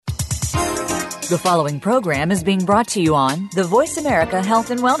The following program is being brought to you on the Voice America Health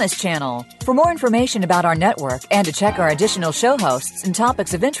and Wellness Channel. For more information about our network and to check our additional show hosts and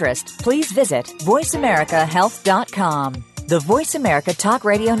topics of interest, please visit voiceamericahealth.com. The Voice America Talk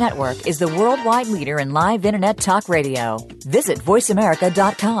Radio Network is the worldwide leader in live Internet talk radio. Visit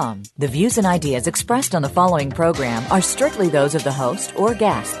voiceamerica.com. The views and ideas expressed on the following program are strictly those of the host or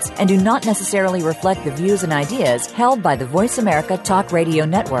guests and do not necessarily reflect the views and ideas held by the Voice America Talk Radio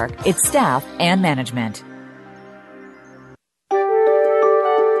Network, its staff, and management.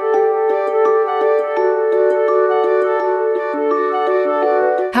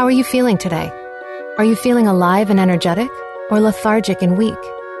 How are you feeling today? Are you feeling alive and energetic? Or lethargic and weak?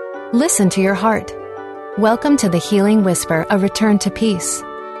 Listen to your heart. Welcome to the Healing Whisper, a return to peace.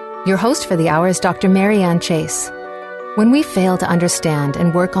 Your host for the hour is Dr. Marianne Chase. When we fail to understand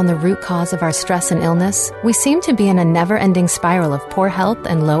and work on the root cause of our stress and illness, we seem to be in a never-ending spiral of poor health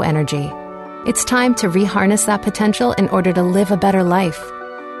and low energy. It's time to reharness that potential in order to live a better life.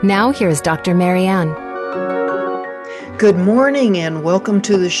 Now, here is Dr. Marianne. Good morning and welcome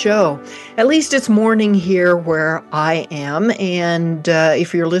to the show. At least it's morning here where I am, and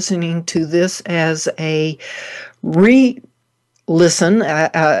if you're listening to this as a re-listen,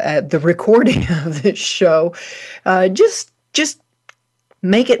 the recording of this show, just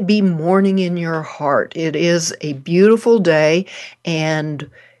make it be morning in your heart. It is a beautiful day, and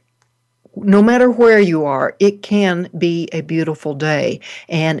no matter where you are, it can be a beautiful day,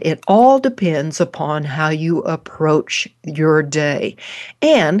 and it all depends upon how you approach your day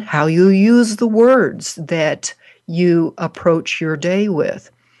and how you use the words that you approach your day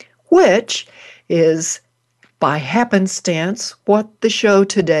with, which is, by happenstance, what the show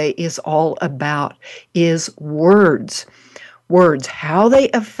today is all about, is words. Words, how they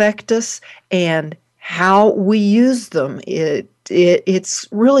affect us and how we use them. It's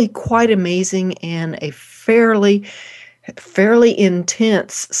really quite amazing and a fairly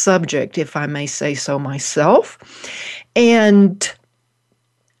intense subject, if I may say so myself. And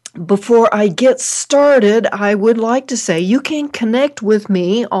before I get started, I would like to say you can connect with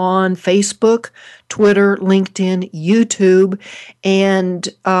me on Facebook, Twitter, LinkedIn, YouTube, and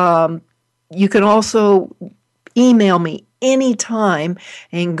you can also email me anytime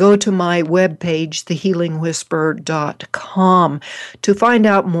and go to my webpage, thehealingwhisper.com, to find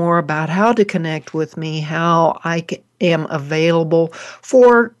out more about how to connect with me, how I am available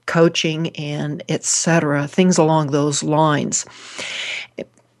for coaching and etc., things along those lines.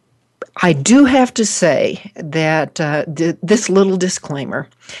 I do have to say that this little disclaimer,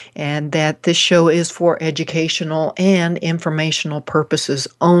 and that this show is for educational and informational purposes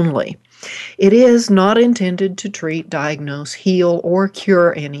only. It is not intended to treat, diagnose, heal, or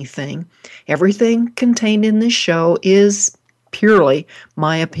cure anything. Everything contained in this show is purely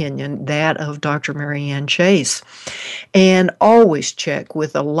my opinion, that of Dr. Marianne Chase. And always check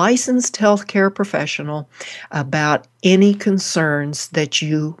with a licensed healthcare professional about any concerns that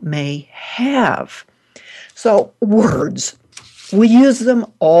you may have. So, words. We use them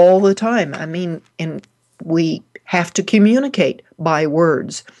all the time. I mean, and we have to communicate by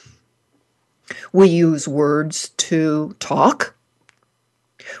words. We use words to talk.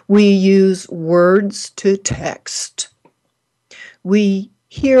 We use words to text. We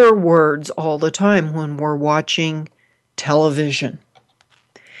hear words all the time when we're watching television,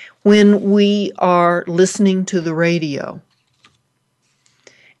 when we are listening to the radio.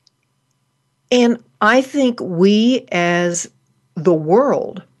 And I think we as the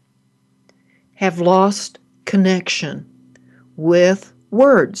world have lost connection with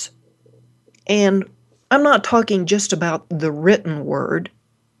words. And I'm not talking just about the written word.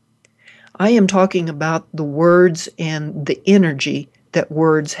 I am talking about the words and the energy that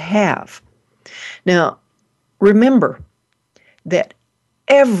words have. Now, remember that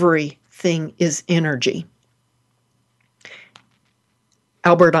everything is energy.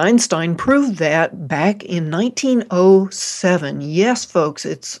 Albert Einstein proved that back in 1907. Yes, folks,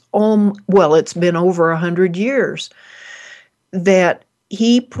 it's been over 100 years that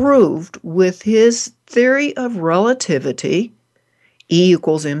he proved with his theory of relativity, E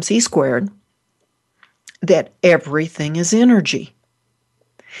equals mc squared, that everything is energy.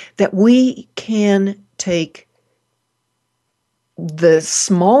 That we can take the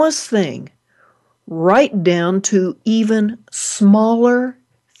smallest thing right down to even smaller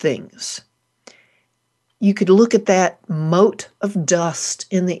things. You could look at that mote of dust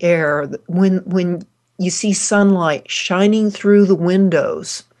in the air when you see sunlight shining through the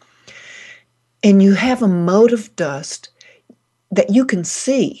windows, and you have a mote of dust that you can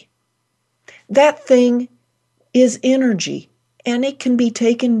see. That thing is energy, and it can be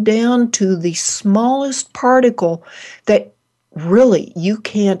taken down to the smallest particle that really you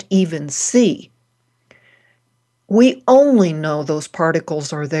can't even see. We only know those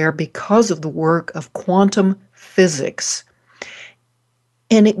particles are there because of the work of quantum physics.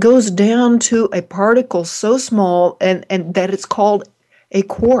 And it goes down to a particle so small and that it's called a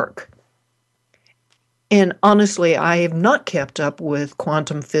quark. And honestly, I have not kept up with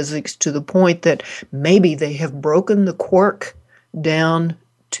quantum physics to the point that maybe they have broken the quark down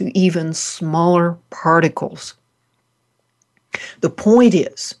to even smaller particles. The point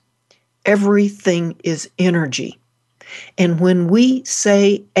is, everything is energy. And when we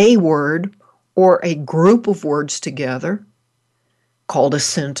say a word or a group of words together, called a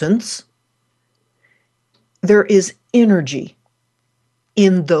sentence, there is energy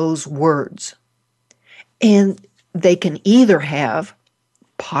in those words. And they can either have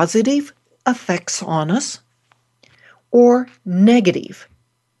positive effects on us or negative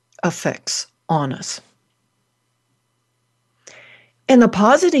effects on us. And the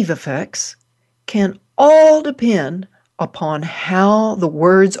positive effects can all depend upon how the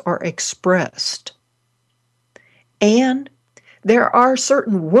words are expressed. And there are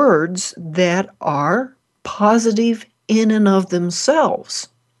certain words that are positive in and of themselves.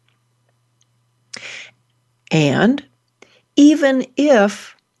 And even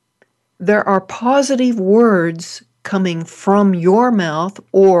if there are positive words coming from your mouth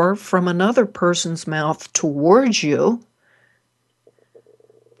or from another person's mouth towards you,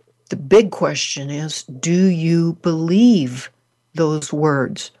 the big question is, do you believe those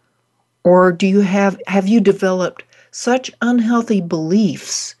words? Or have you developed such unhealthy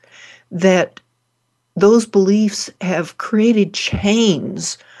beliefs that those beliefs have created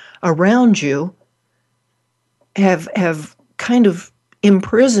chains around you, have kind of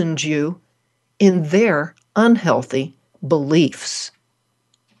imprisoned you in their unhealthy beliefs?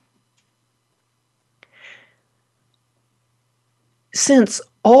 Since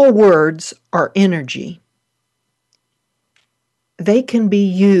all words are energy, they can be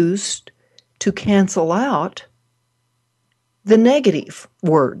used to cancel out the negative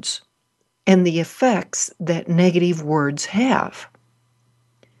words and the effects that negative words have.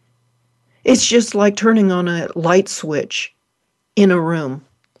 It's just like turning on a light switch in a room.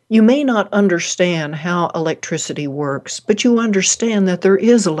 You may not understand how electricity works, but you understand that there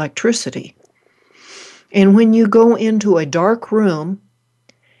is electricity. And when you go into a dark room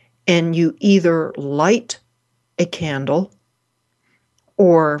and you either light a candle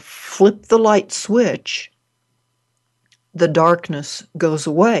or flip the light switch, the darkness goes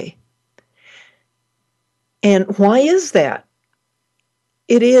away. And why is that?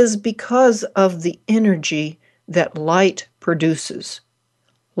 It is because of the energy that light produces.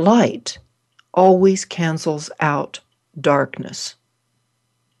 Light always cancels out darkness.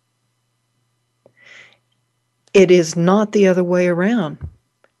 It is not the other way around.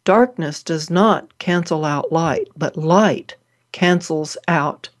 Darkness does not cancel out light, but light cancels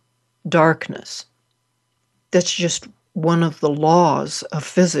out darkness. That's just one of the laws of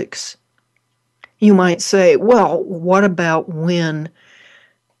physics. You might say, well, what about when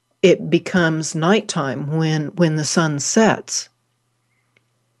it becomes nighttime, when the sun sets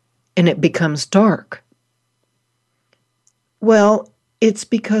and it becomes dark? Well, it's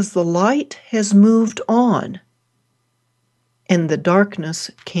because the light has moved on and the darkness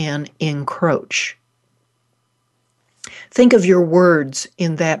can encroach. Think of your words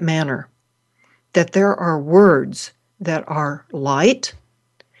in that manner, that there are words that are light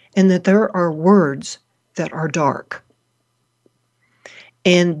and that there are words that are dark.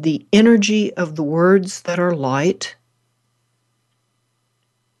 And the energy of the words that are light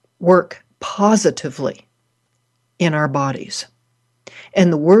work positively in our bodies.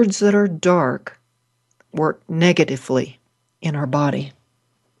 And the words that are dark work negatively in our body.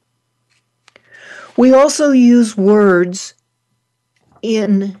 We also use words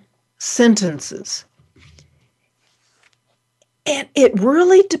in sentences. And it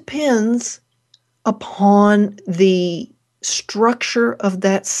really depends upon the structure of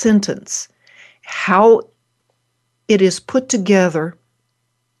that sentence, how it is put together,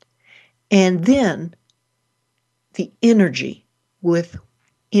 and then the energy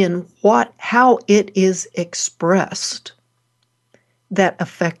how it is expressed that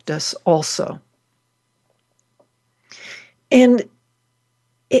affect us also. And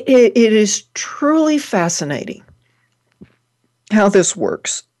it is truly fascinating how this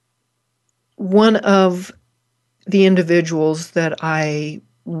works. One of the individuals that I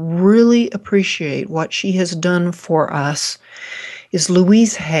really appreciate what she has done for us is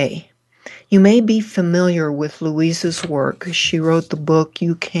Louise Hay. You may be familiar with Louise's work. She wrote the book,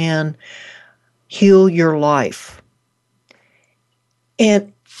 You Can Heal Your Life.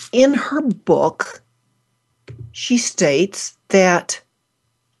 And in her book, she states that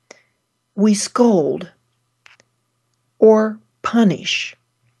we scold or punish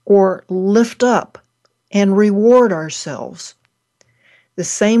or lift up and reward ourselves the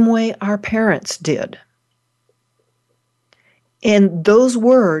same way our parents did. And those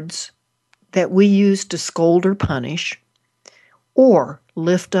words that we use to scold or punish or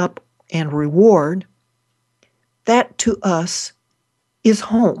lift up and reward, that to us is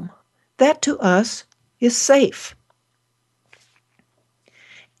home. That to us is safe.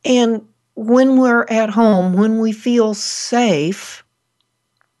 And when we're at home, when we feel safe,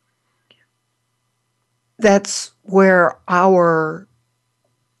 that's where our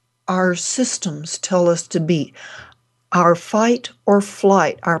systems tell us to be. Our fight or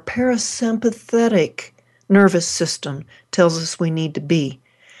flight, our parasympathetic nervous system tells us we need to be.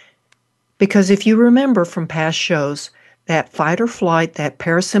 Because if you remember from past shows, that fight or flight, that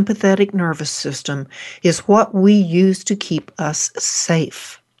parasympathetic nervous system is what we use to keep us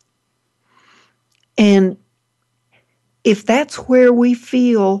safe. And if that's where we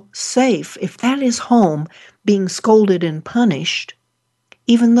feel safe, if that is home, being scolded and punished,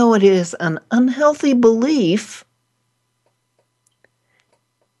 even though it is an unhealthy belief,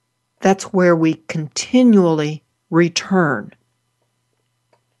 that's where we continually return.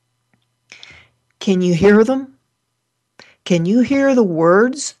 Can you hear them? Can you hear the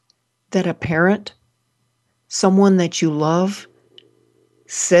words that a parent, someone that you love,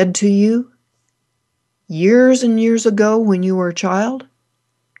 said to you years and years ago when you were a child?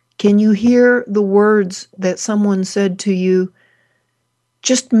 Can you hear the words that someone said to you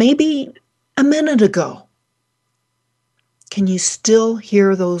just maybe a minute ago? Can you still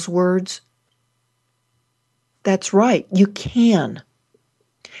hear those words? That's right, you can.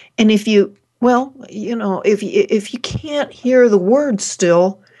 And if you can't hear the words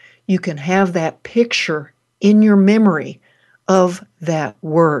still, you can have that picture in your memory of that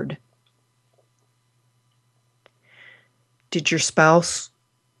word. Did your spouse,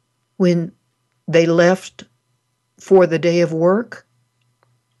 when they left for the day of work,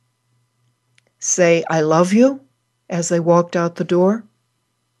 say, "I love you," as they walked out the door?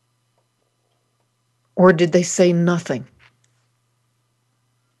 Or did they say nothing?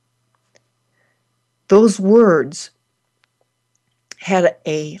 Those words had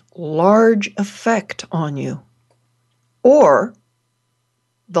a large effect on you. Or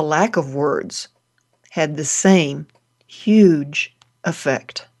the lack of words had the same huge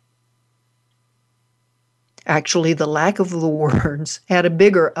effect. Actually, the lack of the words had a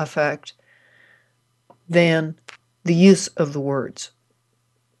bigger effect than the use of the words.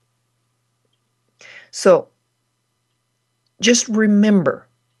 So, just remember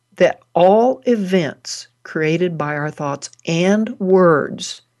that all events created by our thoughts and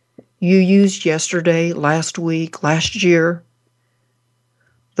words you used yesterday, last week, last year,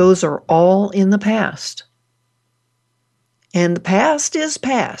 those are all in the past. And the past is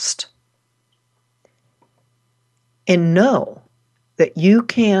past. And know that you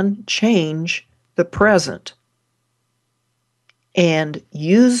can change the present and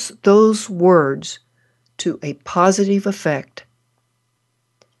use those words to a positive effect.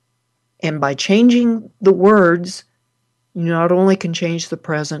 And by changing the words, you not only can change the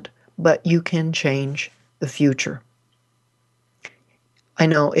present, but you can change the future. I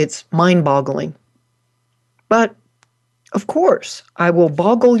know it's mind-boggling, but of course, I will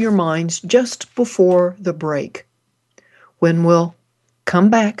boggle your minds just before the break. When we'll come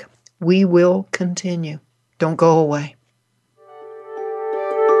back, we will continue. Don't go away.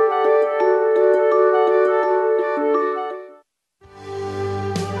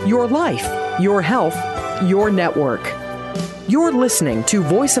 Your life, your health, your network. You're listening to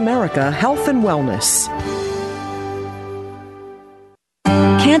Voice America Health and Wellness.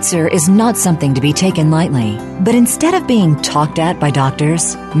 Cancer is not something to be taken lightly, but instead of being talked at by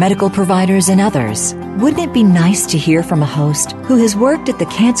doctors, medical providers, and others, wouldn't it be nice to hear from a host who has worked at the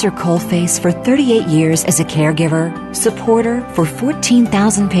cancer coalface for 38 years as a caregiver, supporter for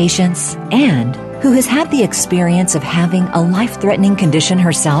 14,000 patients, and who has had the experience of having a life-threatening condition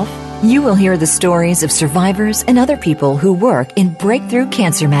herself? You will hear the stories of survivors and other people who work in breakthrough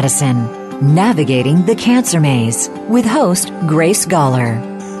cancer medicine. Navigating the Cancer Maze with host Grace Galler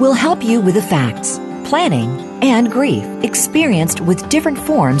will help you with the facts, planning, and grief experienced with different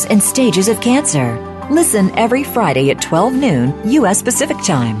forms and stages of cancer. Listen every Friday at 12 noon U.S. Pacific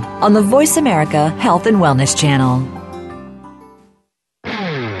Time on the Voice America Health and Wellness Channel.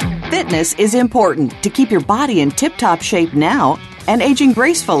 Fit fitness is important to keep your body in tip-top shape now and aging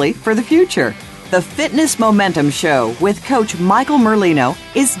gracefully for the future. The Fitness Momentum Show with Coach Michael Merlino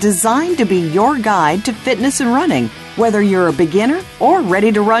is designed to be your guide to fitness and running, whether you're a beginner or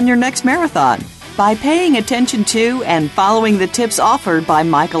ready to run your next marathon. By paying attention to and following the tips offered by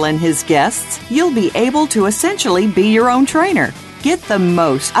Michael and his guests, you'll be able to essentially be your own trainer. Get the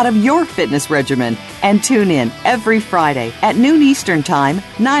most out of your fitness regimen and tune in every Friday at noon Eastern Time,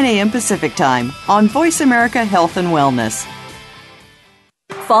 9 a.m. Pacific Time on Voice America Health and Wellness.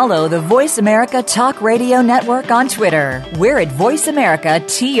 Follow the Voice America Talk Radio Network on Twitter. We're at Voice America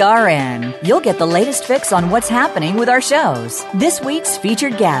TRN. You'll get the latest fix on what's happening with our shows, this week's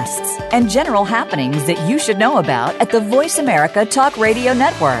featured guests, and general happenings that you should know about at the Voice America Talk Radio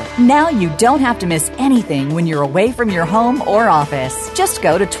Network. Now you don't have to miss anything when you're away from your home or office. Just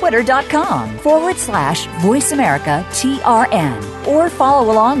go to twitter.com/Voice America TRN or follow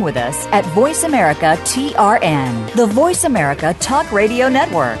along with us at Voice America TRN, the Voice America Talk Radio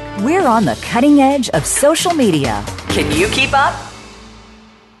Network. We're on the cutting edge of social media. Can you keep up?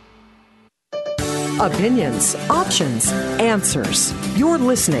 Opinions, options, answers. You're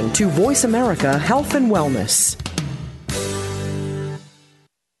listening to Voice America Health and Wellness.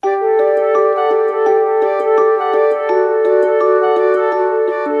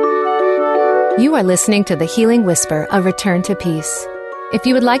 You are listening to The Healing Whisper, A Return to Peace. If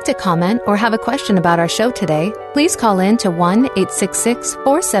you would like to comment or have a question about our show today, please call in to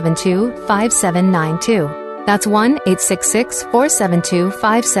 1-866-472-5792. That's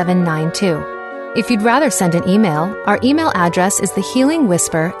 1-866-472-5792. If you'd rather send an email, our email address is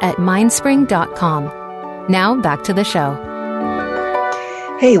thehealingwhisper@mindspring.com. Now back to the show.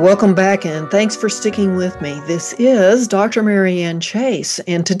 Hey, welcome back, and thanks for sticking with me. This is Dr. Marianne Chase,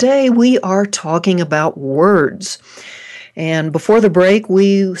 and today we are talking about words. And before the break,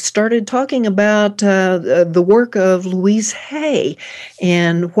 we started talking about the work of Louise Hay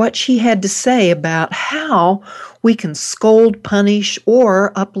and what she had to say about how we can scold, punish,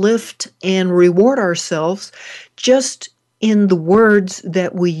 or uplift and reward ourselves just in the words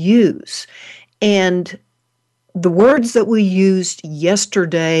that we use. And the words that we used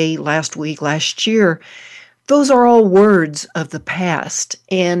yesterday, last week, last year, those are all words of the past,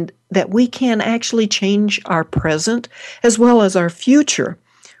 and that we can actually change our present as well as our future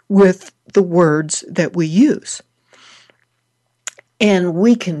with the words that we use. And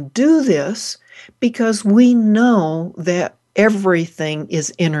we can do this because we know that everything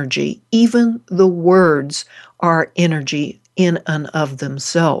is energy. Even the words are energy in and of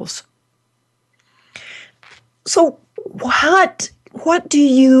themselves. So what do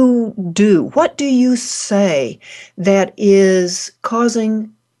you do? What do you say that is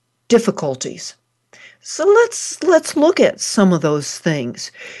causing difficulties? So let's look at some of those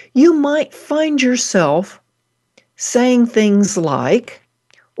things. You might find yourself saying things like,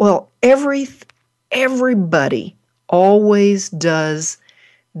 well, everybody always does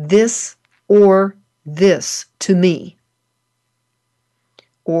this or this to me.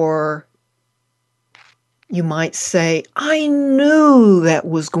 Or you might say, I knew that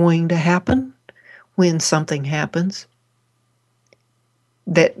was going to happen when something happens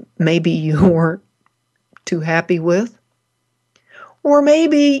that maybe you weren't too happy with. Or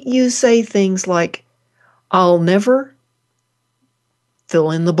maybe you say things like, I'll never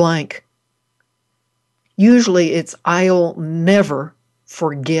fill in the blank. Usually it's I'll never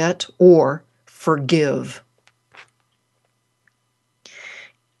forget or forgive.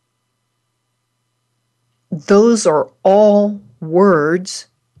 Those are all words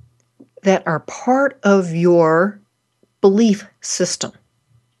that are part of your belief system.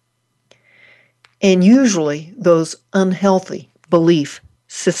 And usually those unhealthy belief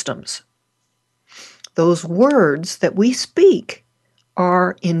systems. Those words that we speak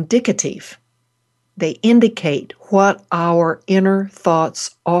are indicative. They indicate what our inner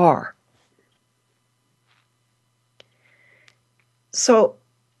thoughts are. So,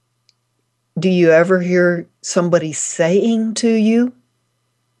 do you ever hear somebody saying to you,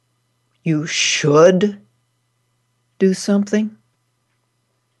 you should do something?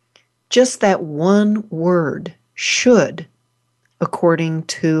 Just that one word, should, according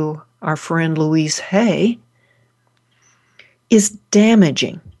to our friend Louise Hay, is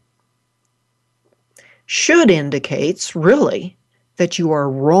damaging. Should indicates, really, that you are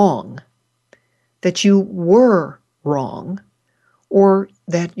wrong, that you were wrong, or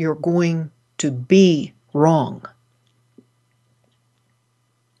that you're going to be wrong.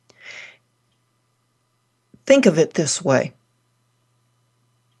 Think of it this way.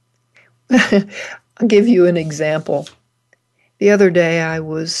 I'll give you an example. The other day I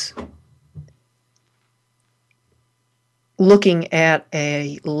was looking at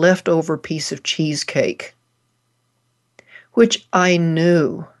a leftover piece of cheesecake, which I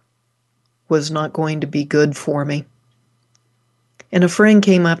knew was not going to be good for me. And a friend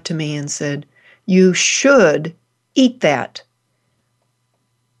came up to me and said, "You should eat that,"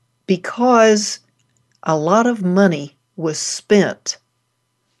 because a lot of money was spent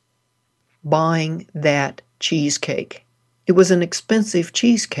buying that cheesecake. It was an expensive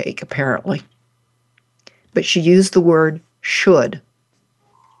cheesecake, apparently. But she used the word should.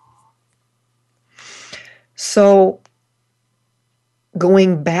 So,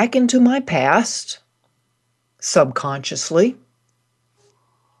 going back into my past, subconsciously,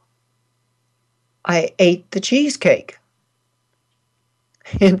 I ate the cheesecake.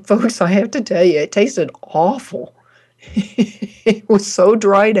 And folks, I have to tell you, it tasted awful. It was so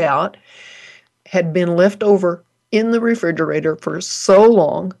dried out, had been left over in the refrigerator for so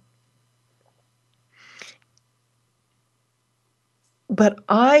long. But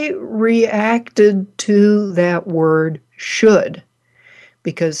I reacted to that word should,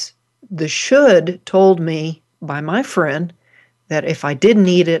 because the should told me by my friend that if I didn't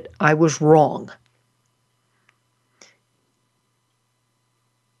eat it, I was wrong.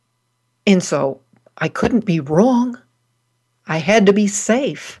 And so I couldn't be wrong. I had to be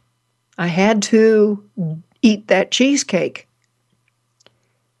safe. I had to eat that cheesecake.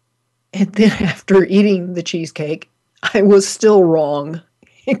 And then after eating the cheesecake, I was still wrong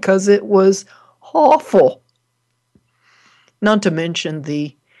because it was awful. Not to mention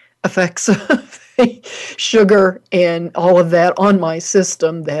the effects of sugar and all of that on my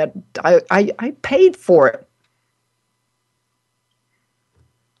system that I paid for it.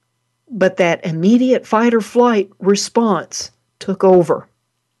 But that immediate fight or flight response took over.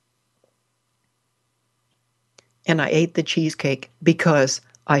 And I ate the cheesecake because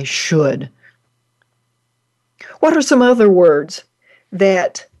I should. What are some other words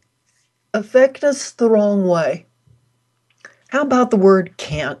that affect us the wrong way? How about the word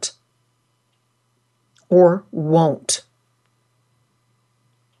can't or won't?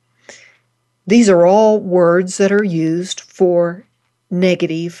 These are all words that are used for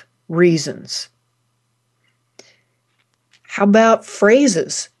negative reasons. How about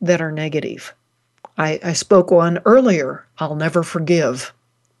phrases that are negative? I spoke one earlier, I'll never forgive.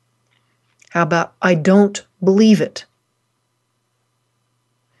 How about I don't believe it?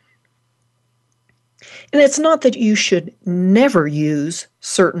 And it's not that you should never use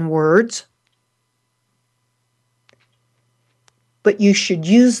certain words, but you should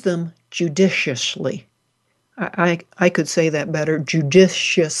use them judiciously. I could say that better,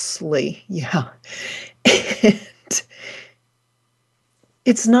 judiciously, yeah. And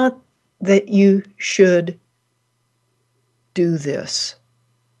it's not that you should do this,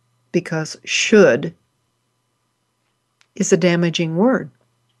 because should is a damaging word.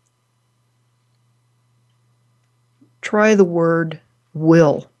 Try the word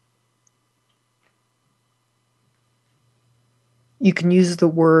will. You can use the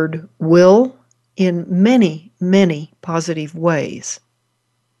word will in many, many positive ways.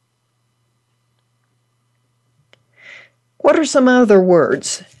 What are some other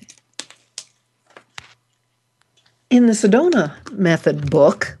words? In the Sedona Method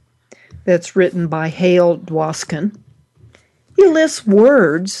book that's written by Hale Dwoskin, he lists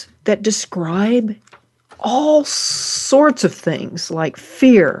words that describe all sorts of things like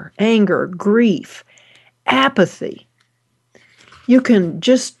fear, anger, grief, apathy. You can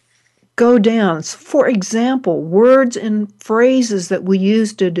just go down. For example, words and phrases that we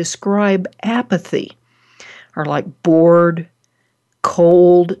use to describe apathy are like bored,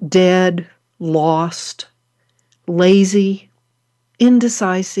 cold, dead, lost, lazy,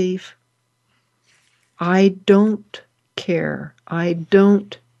 indecisive. I don't care. I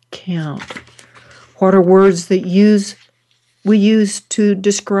don't count. What are words that we use to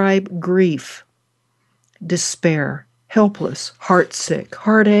describe grief, despair, helpless, heartsick,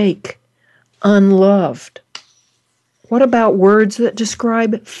 heartache, unloved? What about words that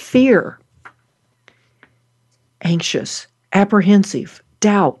describe fear? Anxious, apprehensive,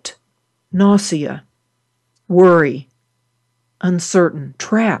 doubt, nausea, worry, uncertain,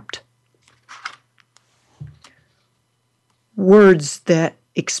 trapped. Words that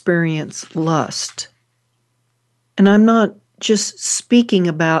experience lust. And I'm not just speaking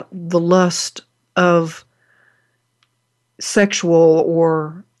about the lust of sexual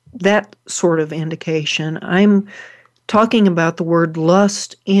or that sort of indication. I'm talking about the word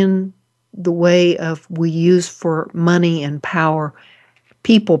lust in the way of we use for money and power,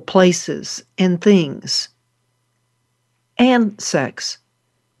 people, places, and things, and sex.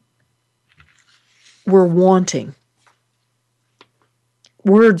 We're wanting.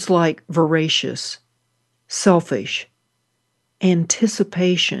 Words like voracious, selfish,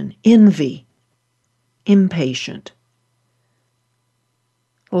 anticipation, envy, impatient,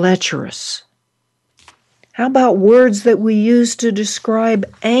 lecherous. How about words that we use to describe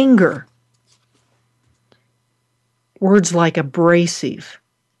anger? Words like abrasive,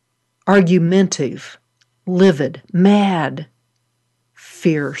 argumentative, livid, mad,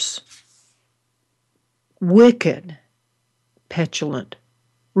 fierce, wicked, petulant,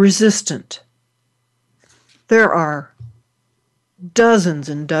 resistant. There are dozens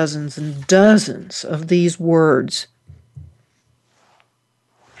and dozens and dozens of these words.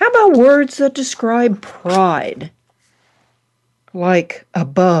 How about words that describe pride? Like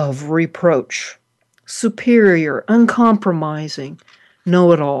above reproach, superior, uncompromising,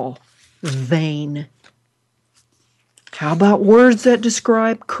 know-it-all, vain. How about words that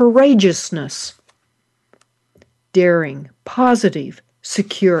describe courageousness? Daring, positive,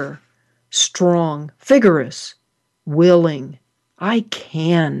 secure, strong, vigorous, willing, I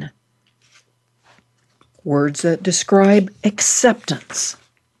can. Words that describe acceptance.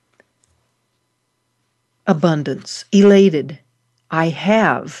 Abundance, elated, I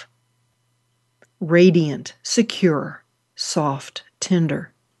have. Radiant, secure, soft,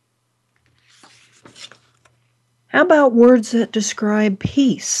 tender. How about words that describe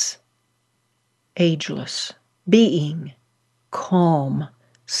peace? Ageless, being, calm,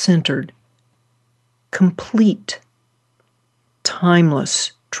 centered, complete,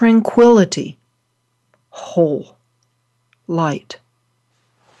 timeless, tranquility, whole, light.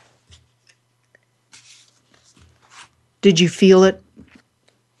 Did you feel it?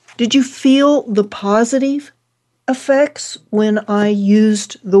 Did you feel the positive effects when I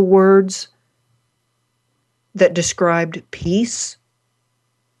used the words that described peace?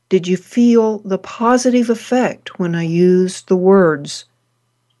 Did you feel the positive effect when I used the words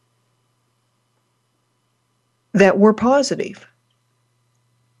that were positive?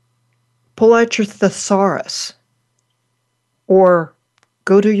 Pull out your thesaurus or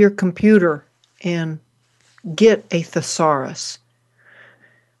go to your computer and get a thesaurus.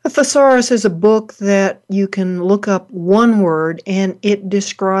 A thesaurus is a book that you can look up one word and it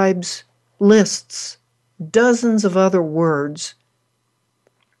lists dozens of other words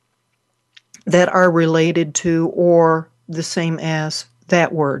that are related to or the same as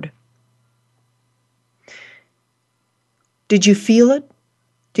that word. Did you feel it?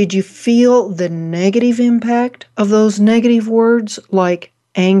 Did you feel the negative impact of those negative words like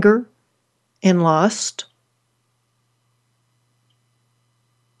anger and lust?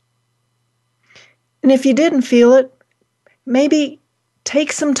 And if you didn't feel it, maybe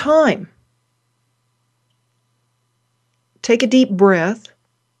take some time. Take a deep breath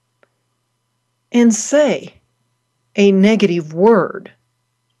and say a negative word.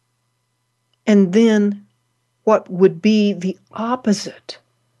 And then what would be the opposite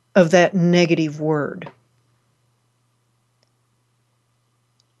of that negative word?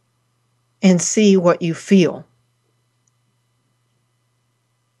 And see what you feel.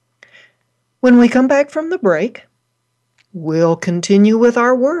 When we come back from the break, we'll continue with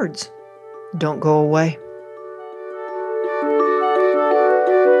our words. Don't go away.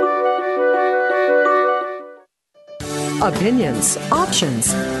 Opinions,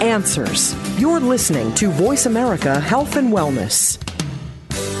 options, answers. You're listening to Voice America Health and Wellness.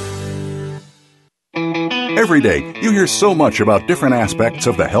 Every day, you hear so much about different aspects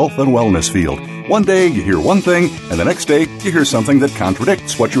of the health and wellness field. One day, you hear one thing, and the next day, you hear something that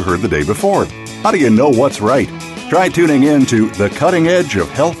contradicts what you heard the day before. How do you know what's right? Try tuning in to The Cutting Edge of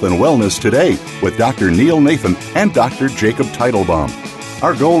Health and Wellness today with Dr. Neil Nathan and Dr. Jacob Teitelbaum.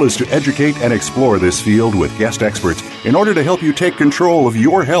 Our goal is to educate and explore this field with guest experts in order to help you take control of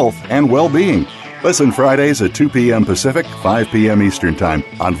your health and well-being. Listen Fridays at 2 p.m. Pacific, 5 p.m. Eastern Time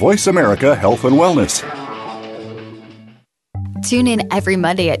on Voice America Health and Wellness. Tune in every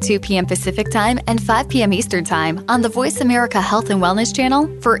Monday at 2 p.m. Pacific Time and 5 p.m. Eastern Time on the Voice America Health and Wellness channel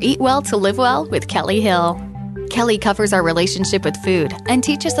for Eat Well to Live Well with Kelly Hill. Kelly covers our relationship with food and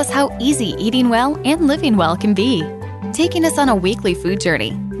teaches us how easy eating well and living well can be, taking us on a weekly food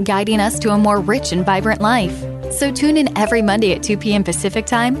journey, guiding us to a more rich and vibrant life. So tune in every Monday at 2 p.m. Pacific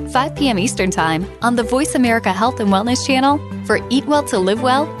Time, 5 p.m. Eastern Time on the Voice America Health and Wellness channel for Eat Well to Live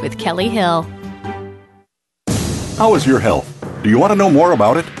Well with Kelly Hill. How is your health? Do you want to know more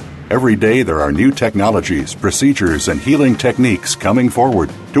about it? Every day there are new technologies, procedures, and healing techniques coming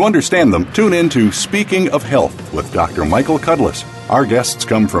forward. To understand them, tune in to Speaking of Health with Dr. Michael Cudlis. Our guests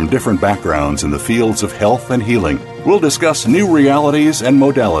come from different backgrounds in the fields of health and healing. We'll discuss new realities and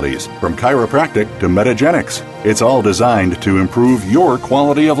modalities, from chiropractic to metagenics. It's all designed to improve your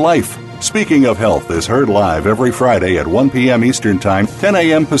quality of life. Speaking of Health is heard live every Friday at 1 p.m. Eastern Time, 10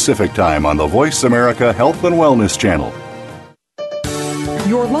 a.m. Pacific Time on the Voice America Health and Wellness Channel.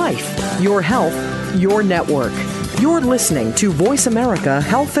 Your life, your health, your network. You're listening to Voice America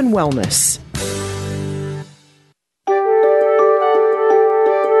Health and Wellness.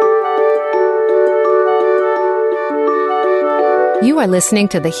 You are listening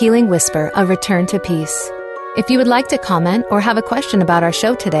to The Healing Whisper, A Return to Peace. If you would like to comment or have a question about our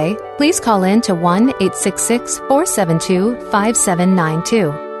show today, please call in to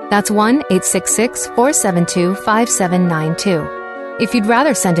 1-866-472-5792. That's 1-866-472-5792. If you'd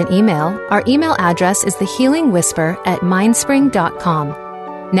rather send an email, our email address is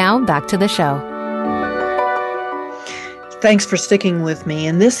thehealingwhisper@mindspring.com. Now back to the show. Thanks for sticking with me,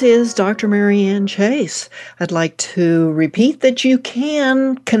 and this is Dr. Marianne Chase. I'd like to repeat that you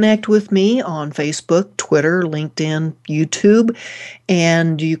can connect with me on Facebook, Twitter, LinkedIn, YouTube,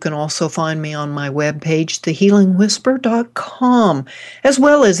 and you can also find me on my webpage, thehealingwhisper.com, as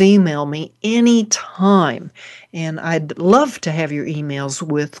well as email me anytime. And I'd love to have your emails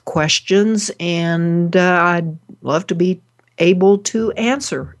with questions, and I'd love to be able to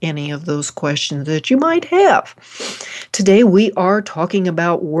answer any of those questions that you might have. Today we are talking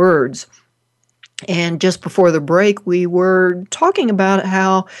about words. And just before the break, we were talking about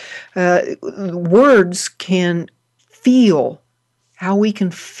how words can feel, how we can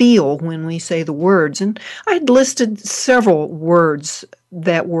feel when we say the words. And I'd listed several words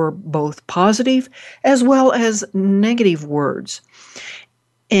that were both positive as well as negative words,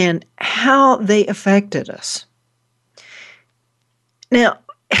 and how they affected us. Now,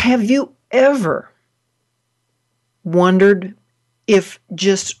 have you ever wondered if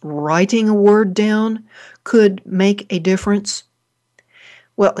just writing a word down could make a difference?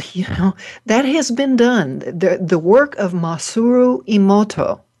 Well, that has been done. The work of Masaru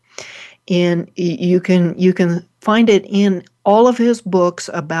Emoto, and you can find it in all of his books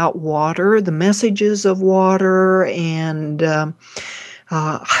about water, the messages of water, and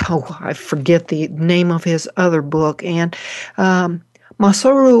I forget the name of his other book. And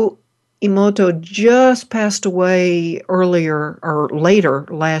Masaru Emoto just passed away earlier or later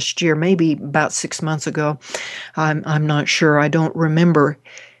last year, maybe about 6 months ago. I'm not sure. I don't remember.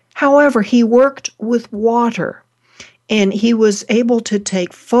 However, he worked with water, and he was able to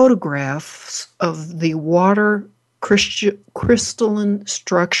take photographs of the water crystalline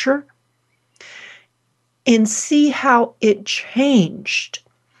structure and see how it changed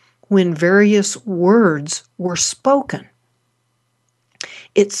when various words were spoken.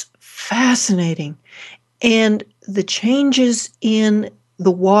 It's fascinating. And the changes in the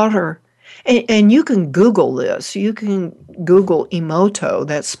water, and you can Google this. You can Google Emoto.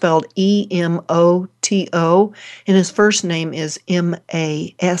 That's spelled E-M-O-T-O, and his first name is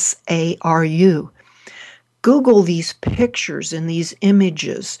M-A-S-A-R-U. Google these pictures and these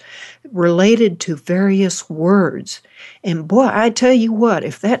images related to various words. And boy, I tell you what,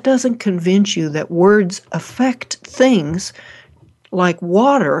 if that doesn't convince you that words affect things like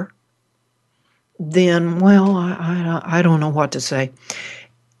water, then, well, I don't know what to say.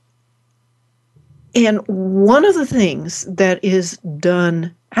 And one of the things that is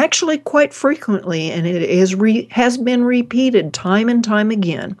done actually quite frequently, and it has been repeated time and time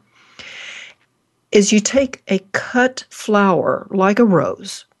again, is you take a cut flower like a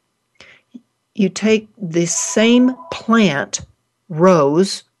rose. You take the same plant,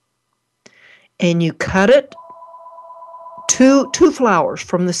 rose, and you cut it, two flowers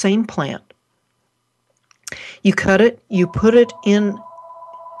from the same plant. You cut it, you put it in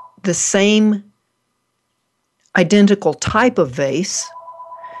the same identical type of vase.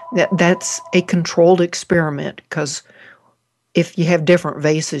 That's a controlled experiment, because if you have different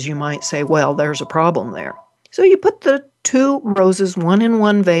vases, you might say, well, there's a problem there. So you put the two roses, one in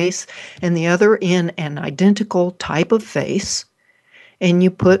one vase and the other in an identical type of vase, and you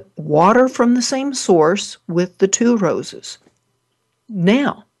put water from the same source with the two roses.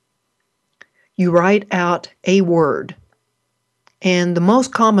 Now, you write out a word, and the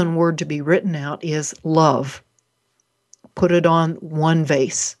most common word to be written out is love. Put it on one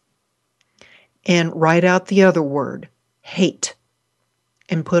vase, and write out the other word, hate,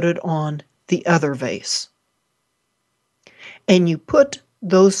 and put it on the other vase. And you put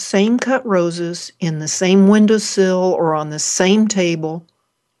those same cut roses in the same windowsill or on the same table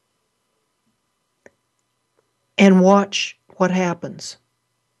and watch what happens.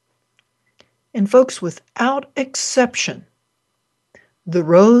 And folks, without exception, the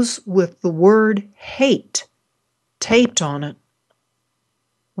rose with the word hate taped on it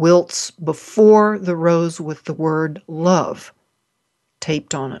wilts before the rose with the word love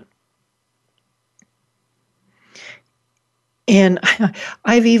taped on it. And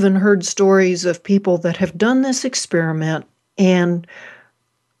I've even heard stories of people that have done this experiment, and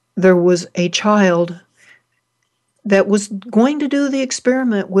there was a child that was going to do the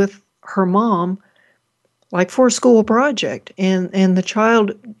experiment with her mom, like for a school project, and the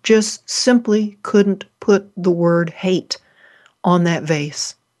child just simply couldn't put the word hate on that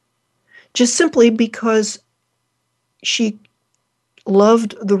vase, just simply because she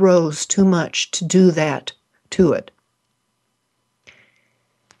loved the rose too much to do that to it.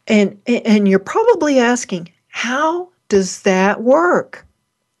 And you're probably asking, how does that work?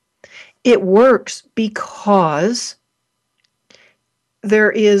 It works because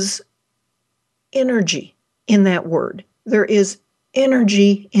there is energy in that word. There is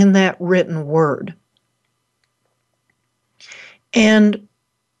energy in that written word. And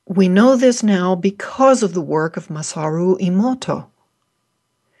we know this now because of the work of Masaru Emoto.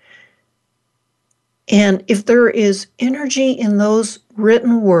 And if there is energy in those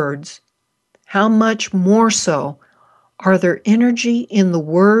written words, how much more so are there energy in the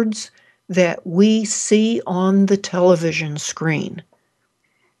words that we see on the television screen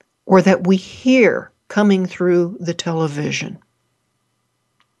or that we hear coming through the television?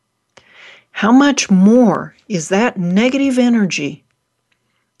 How much more is that negative energy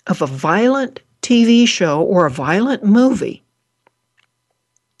of a violent TV show or a violent movie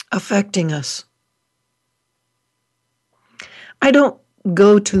affecting us? I don't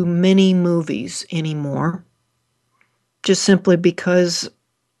go to many movies anymore, just simply because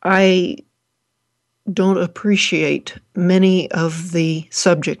I don't appreciate many of the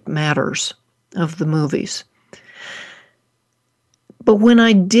subject matters of the movies. But when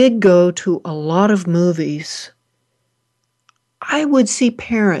I did go to a lot of movies, I would see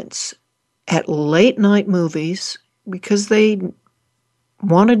parents at late night movies because they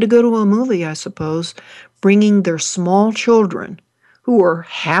wanted to go to a movie, I suppose, bringing their small children who were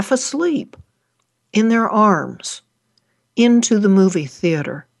half asleep in their arms into the movie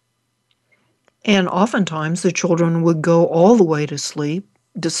theater. And oftentimes the children would go all the way to sleep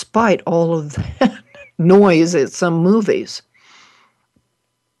despite all of that noise at some movies.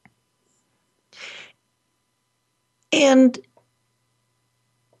 And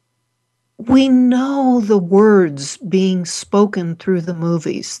we know the words being spoken through the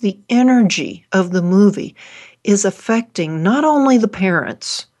movies, the energy of the movie is affecting not only the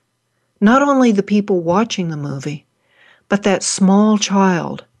parents, not only the people watching the movie, but that small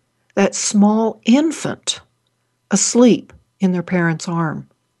child, that small infant asleep in their parent's arm.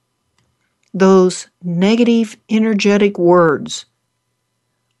 Those negative, energetic words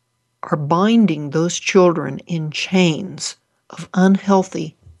are binding those children in chains of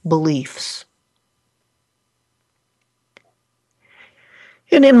unhealthy beliefs.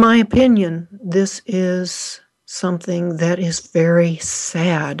 And in my opinion, this is something that is very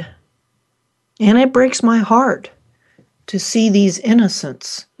sad. And it breaks my heart to see these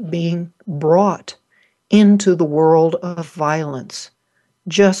innocents being brought into the world of violence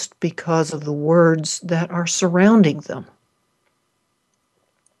just because of the words that are surrounding them.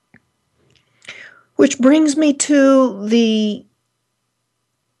 Which brings me to the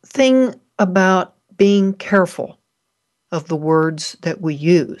thing about being careful of the words that we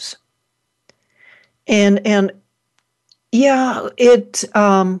use. And yeah, it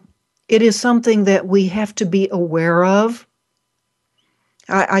is something that we have to be aware of.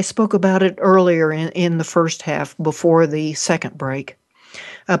 I spoke about it earlier in the first half before the second break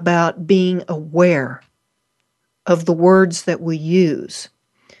about being aware of the words that we use,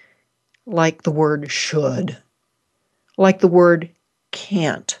 like the word should, like the word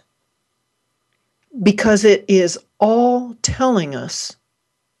can't, because it is all telling us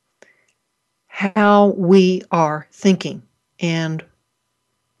how we are thinking and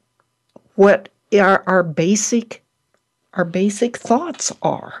what our basic thoughts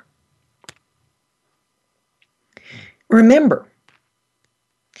are. Remember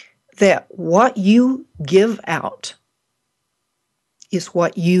that what you give out is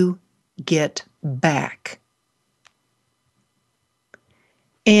what you get back.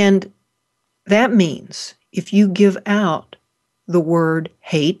 And that means if you give out the word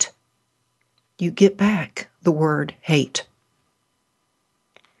hate, you get back the word hate.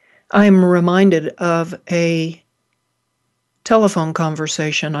 I'm reminded of a telephone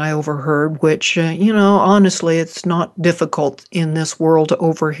conversation I overheard, which, honestly, it's not difficult in this world to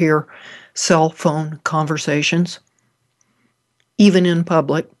overhear cell phone conversations, even in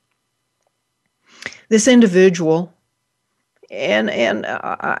public. This individual, and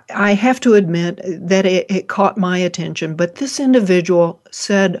I have to admit that it caught my attention, but this individual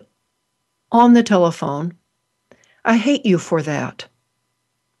said on the telephone, "I hate you for that."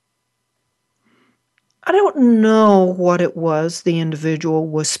 I don't know what it was the individual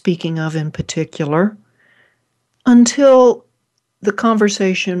was speaking of in particular until the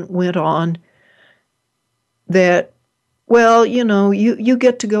conversation went on that, well, you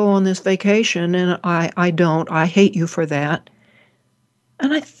get to go on this vacation and I don't. I hate you for that.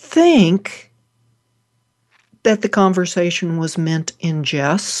 And I think that the conversation was meant in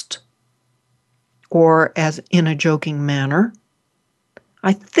jest or as in a joking manner.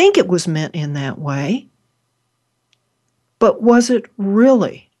 I think it was meant in that way. But was it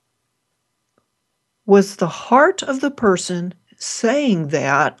really? Was the heart of the person saying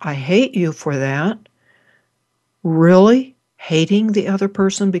that, "I hate you for that," really hating the other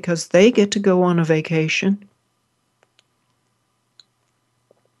person because they get to go on a vacation?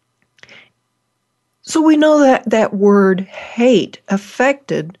 So we know that that word hate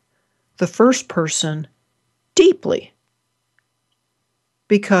affected the first person deeply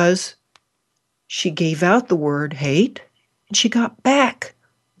because she gave out the word hate and she got back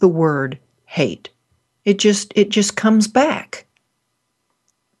the word hate. It just comes back.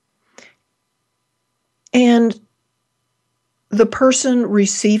 And the person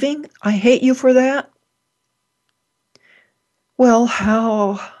receiving, "I hate you for that," well,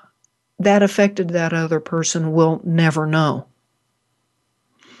 how that affected that other person we'll never know.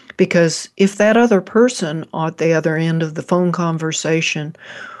 Because if that other person at the other end of the phone conversation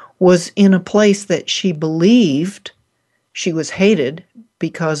was in a place that she believed she was hated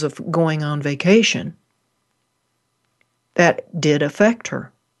because of going on vacation, that did affect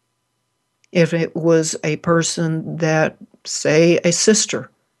her. If it was a person that, say, a sister,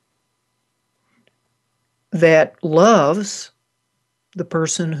 that loves the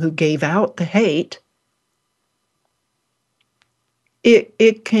person who gave out the hate,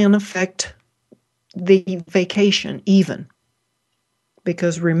 it can affect the vacation even.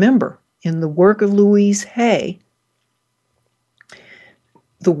 Because remember, in the work of Louise Hay,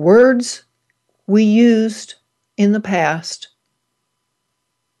 the words we used in the past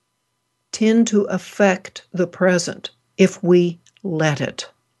tend to affect the present if we let it.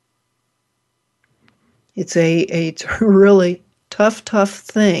 It's a really tough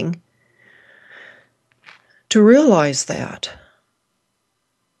thing to realize that.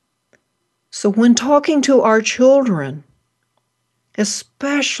 So when talking to our children,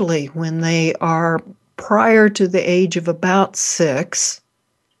 especially when they are prior to the age of about 6,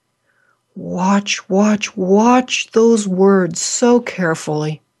 watch those words so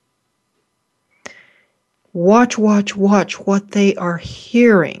carefully. Watch what they are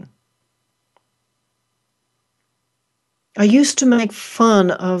hearing. I used to make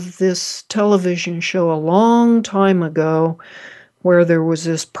fun of this television show a long time ago where there was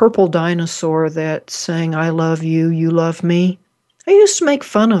this purple dinosaur that sang, "I love you, you love me." I used to make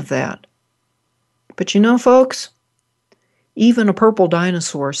fun of that. But folks, even a purple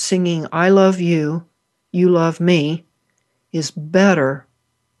dinosaur singing, "I love you, you love me," is better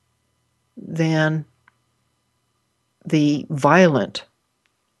than the violent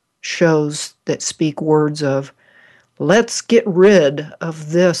shows that speak words of, "Let's get rid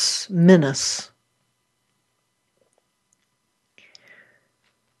of this menace."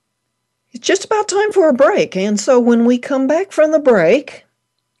 It's just about time for a break, and so when we come back from the break,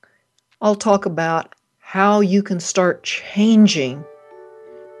 I'll talk about how you can start changing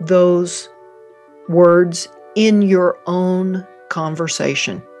those words in your own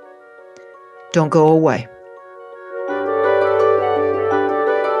conversation. Don't go away.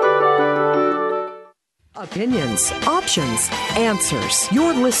 Opinions, options, answers.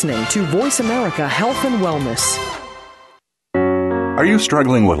 You're listening to Voice America Health and Wellness. Are you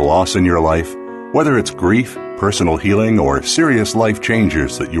struggling with loss in your life? Whether it's grief, personal healing, or serious life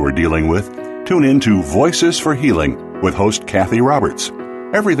changes that you are dealing with, tune in to Voices for Healing with host Kathy Roberts.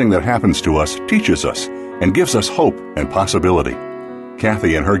 Everything that happens to us teaches us and gives us hope and possibility.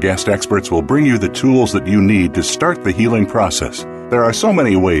 Kathy and her guest experts will bring you the tools that you need to start the healing process. There are so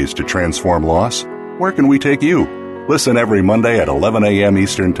many ways to transform loss. Where can we take you? Listen every Monday at 11 a.m.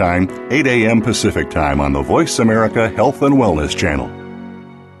 Eastern Time, 8 a.m. Pacific Time on the Voice America Health and Wellness Channel.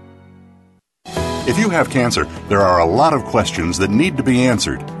 If you have cancer, there are a lot of questions that need to be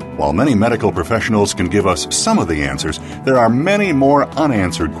answered. While many medical professionals can give us some of the answers, there are many more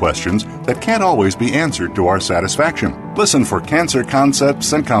unanswered questions that can't always be answered to our satisfaction. Listen for Cancer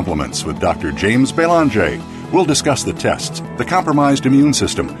Concepts and Compliments with Dr. James Belanger. We'll discuss the tests, the compromised immune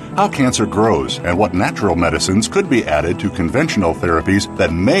system, how cancer grows, and what natural medicines could be added to conventional therapies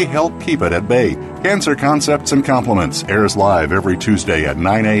that may help keep it at bay. Cancer Concepts and Compliments airs live every Tuesday at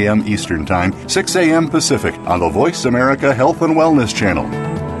 9 a.m. Eastern Time, 6 a.m. Pacific on the Voice America Health and Wellness Channel.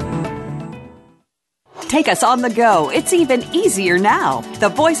 Take us on the go. It's even easier now. The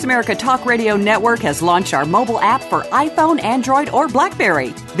Voice America Talk Radio Network has launched our mobile app for iPhone, Android, or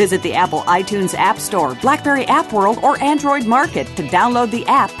BlackBerry. Visit the Apple iTunes App Store, BlackBerry App World, or Android Market to download the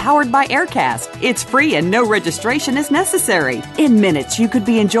app powered by Aircast. It's free and no registration is necessary. In minutes, you could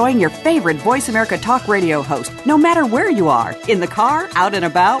be enjoying your favorite Voice America Talk Radio host, no matter where you are, in the car, out and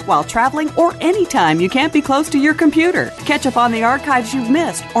about, while traveling, or anytime you can't be close to your computer. Catch up on the archives you've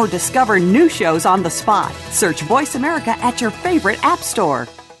missed or discover new shows on the spot. Search Voice America at your favorite app store.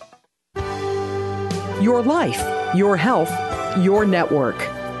 Your life, your health, your network.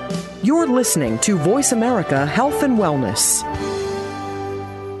 You're listening to Voice America Health and Wellness.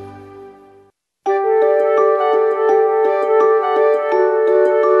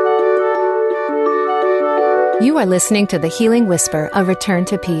 You are listening to The Healing Whisper, A Return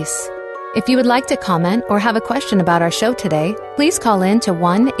to Peace. If you would like to comment or have a question about our show today, please call in to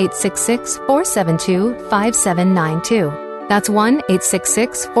 1-866-472-5792. That's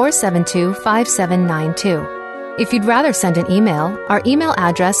 1-866-472-5792. If you'd rather send an email, our email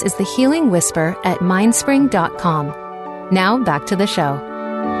address is thehealingwhisper@mindspring.com. Now back to the show.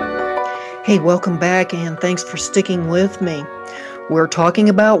 Hey, welcome back, and thanks for sticking with me. We're talking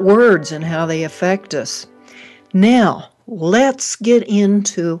about words and how they affect us. Now, let's get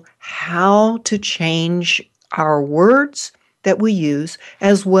into how to change our words that we use,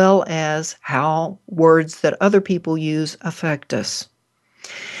 as well as how words that other people use affect us.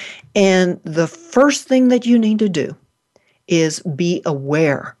 And the first thing that you need to do is be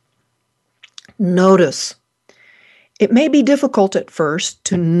aware. Notice. It may be difficult at first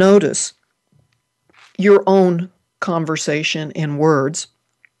to notice your own conversation in words,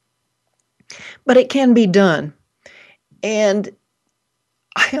 but it can be done. And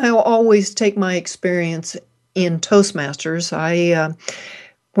I always take my experience in Toastmasters.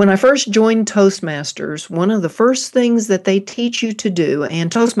 When I first joined Toastmasters, one of the first things that they teach you to do,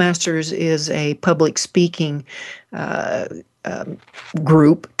 and Toastmasters is a public speaking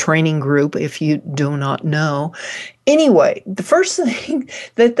training group, if you do not know. Anyway, the first thing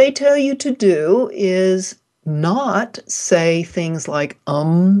that they tell you to do is not say things like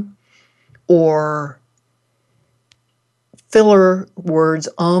or filler words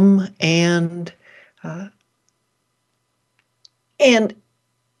and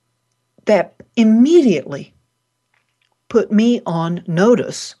that immediately put me on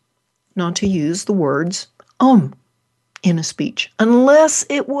notice not to use the words in a speech unless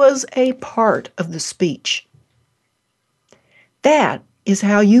it was a part of the speech. That is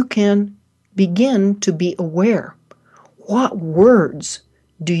how you can begin to be aware. What words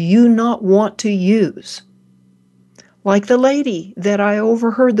do you not want to use? Like the lady that I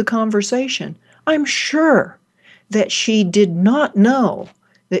overheard the conversation, I'm sure that she did not know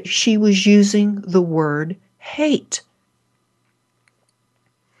that she was using the word hate.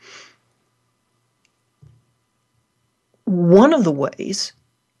 One of the ways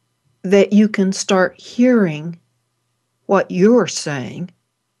that you can start hearing what you're saying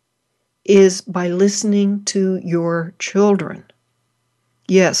is by listening to your children.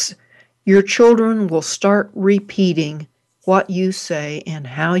 Yes, your children will start repeating what you say and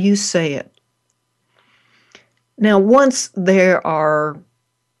how you say it. Now, once they are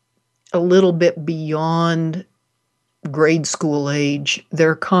a little bit beyond grade school age,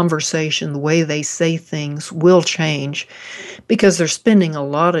 their conversation, the way they say things will change because they're spending a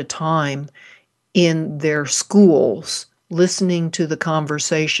lot of time in their schools listening to the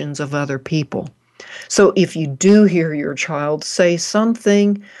conversations of other people. So if you do hear your child say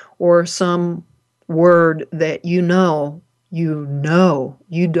something or some word that you know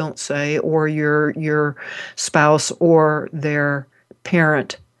you don't say, or your spouse or their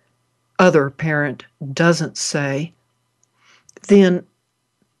other parent doesn't say, then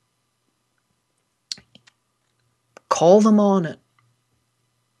call them on it.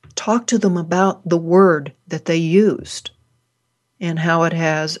 Talk to them about the word that they used and how it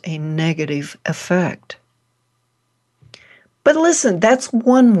has a negative effect. But listen, that's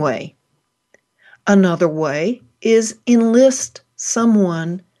one way. Another way is enlist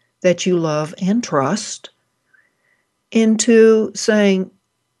someone that you love and trust into saying,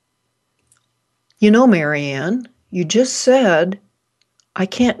 You know, Marianne, you just said, I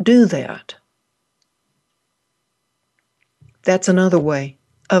can't do that. That's another way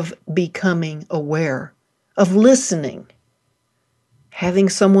of becoming aware, of listening, having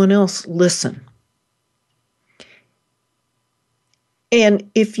someone else listen. And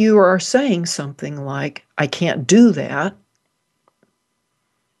if you are saying something like, I can't do that,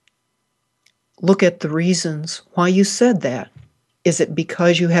 look at the reasons why you said that. Is it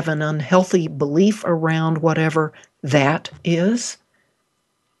because you have an unhealthy belief around whatever that is?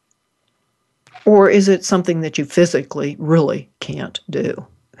 Or is it something that you physically really can't do?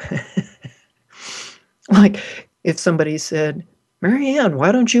 Like if somebody said, Marianne,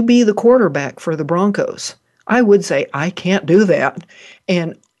 why don't you be the quarterback for the Broncos? I would say, I can't do that.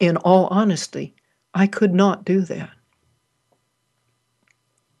 And in all honesty, I could not do that.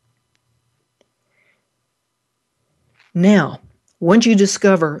 Now, once you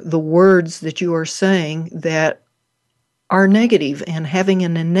discover the words that you are saying that are negative and having a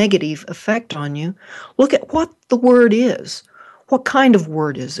negative effect on you, look at what the word is. What kind of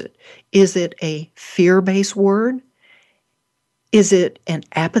word is it? Is it a fear-based word? Is it an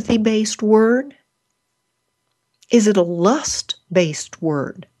apathy-based word? Is it a lust-based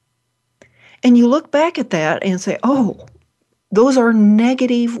word? And you look back at that and say, oh, those are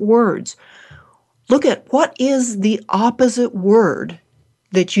negative words. Look at what is the opposite word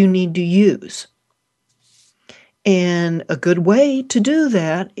that you need to use. And a good way to do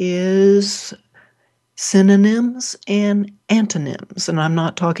that is synonyms and antonyms. And I'm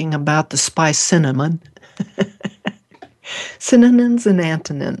not talking about the spice cinnamon. Synonyms and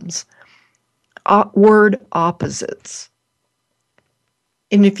antonyms. Word opposites.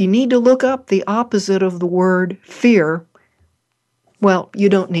 And if you need to look up the opposite of the word fear, well, you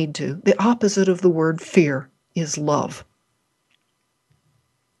don't need to. The opposite of the word fear is love.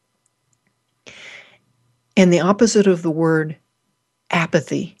 And the opposite of the word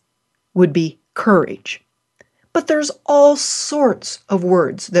apathy would be courage. But there's all sorts of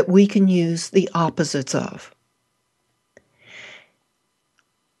words that we can use the opposites of.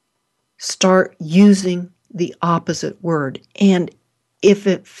 Start using the opposite word. And if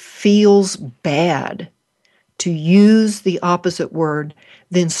it feels bad to use the opposite word,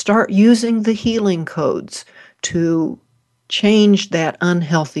 then start using the healing codes to change that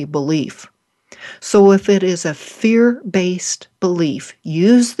unhealthy belief. So if it is a fear-based belief,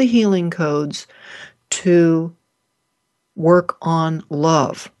 use the healing codes to work on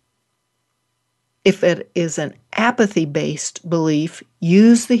love. If it is an apathy-based belief,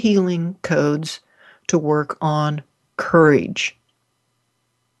 use the healing codes to work on courage.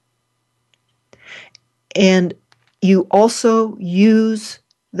 And you also use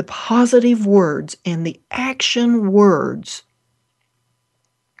the positive words and the action words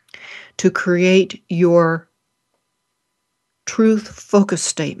to create your truth focus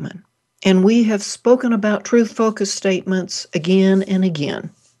statement. And we have spoken about truth focus statements again and again.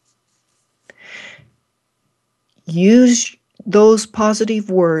 Use those positive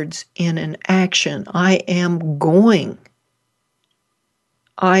words in an action. I am going.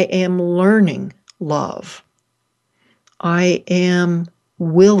 I am learning love. I am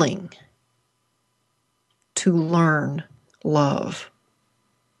willing to learn love.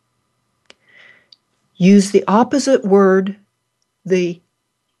 Use the opposite word, the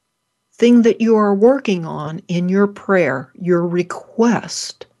thing that you are working on in your prayer, your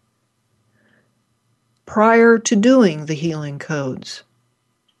request, prior to doing the healing codes.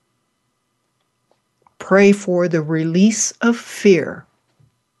 Pray for the release of fear.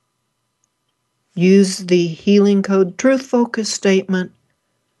 Use the healing code truth focus statement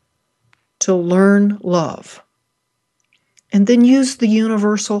to learn love. And then use the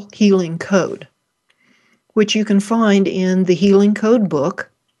universal healing code, which you can find in the Healing Code book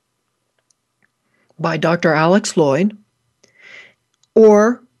by Dr. Alex Lloyd,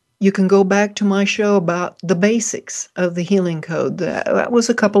 or you can go back to my show about the basics of the Healing Code. That was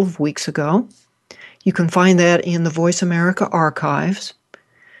a couple of weeks ago. You can find that in the Voice America archives.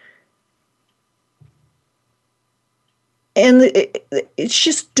 And it's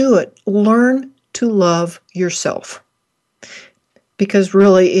just do it. Learn to love yourself. Because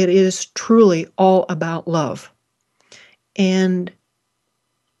really, it is truly all about love. And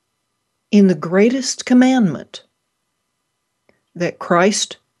in the greatest commandment that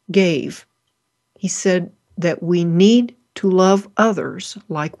Christ gave, he said that we need to love others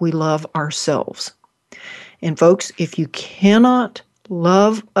like we love ourselves. And folks, if you cannot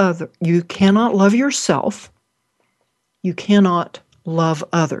love you cannot love yourself, you cannot love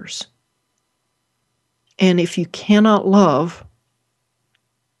others. And if you cannot love,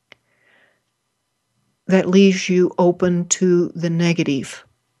 that leaves you open to the negative.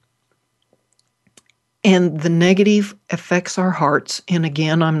 And the negative affects our hearts. And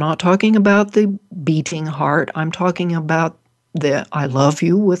again, I'm not talking about the beating heart. I'm talking about the I love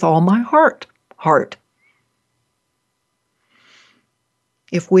you with all my heart.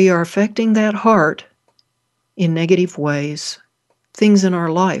 If we are affecting that heart in negative ways, things in our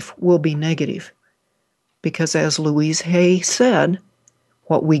life will be negative. Because as Louise Hay said,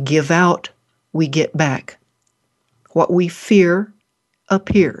 what we give out, we get back. What we fear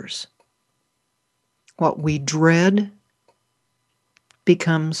appears. What we dread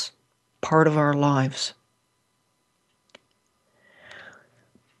becomes part of our lives.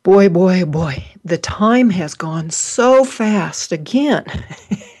 Boy, the time has gone so fast again.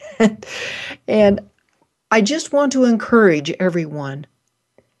 And I just want to encourage everyone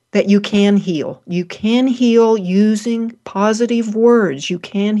that you can heal. You can heal using positive words. You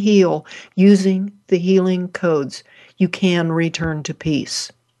can heal using the healing codes. You can return to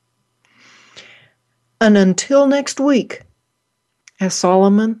peace. And until next week, as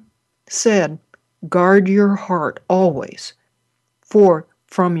Solomon said, guard your heart always, for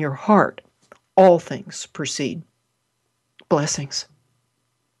from your heart all things proceed. Blessings.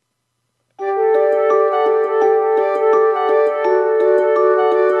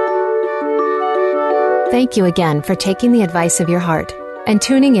 Thank you again for taking the advice of your heart and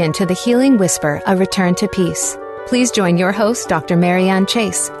tuning in to the Healing Whisper, A Return to Peace. Please join your host, Dr. Marianne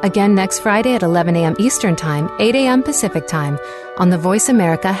Chase, again next Friday at 11 a.m. Eastern Time, 8 a.m. Pacific Time, on the Voice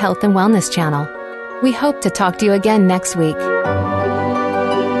America Health and Wellness Channel. We hope to talk to you again next week.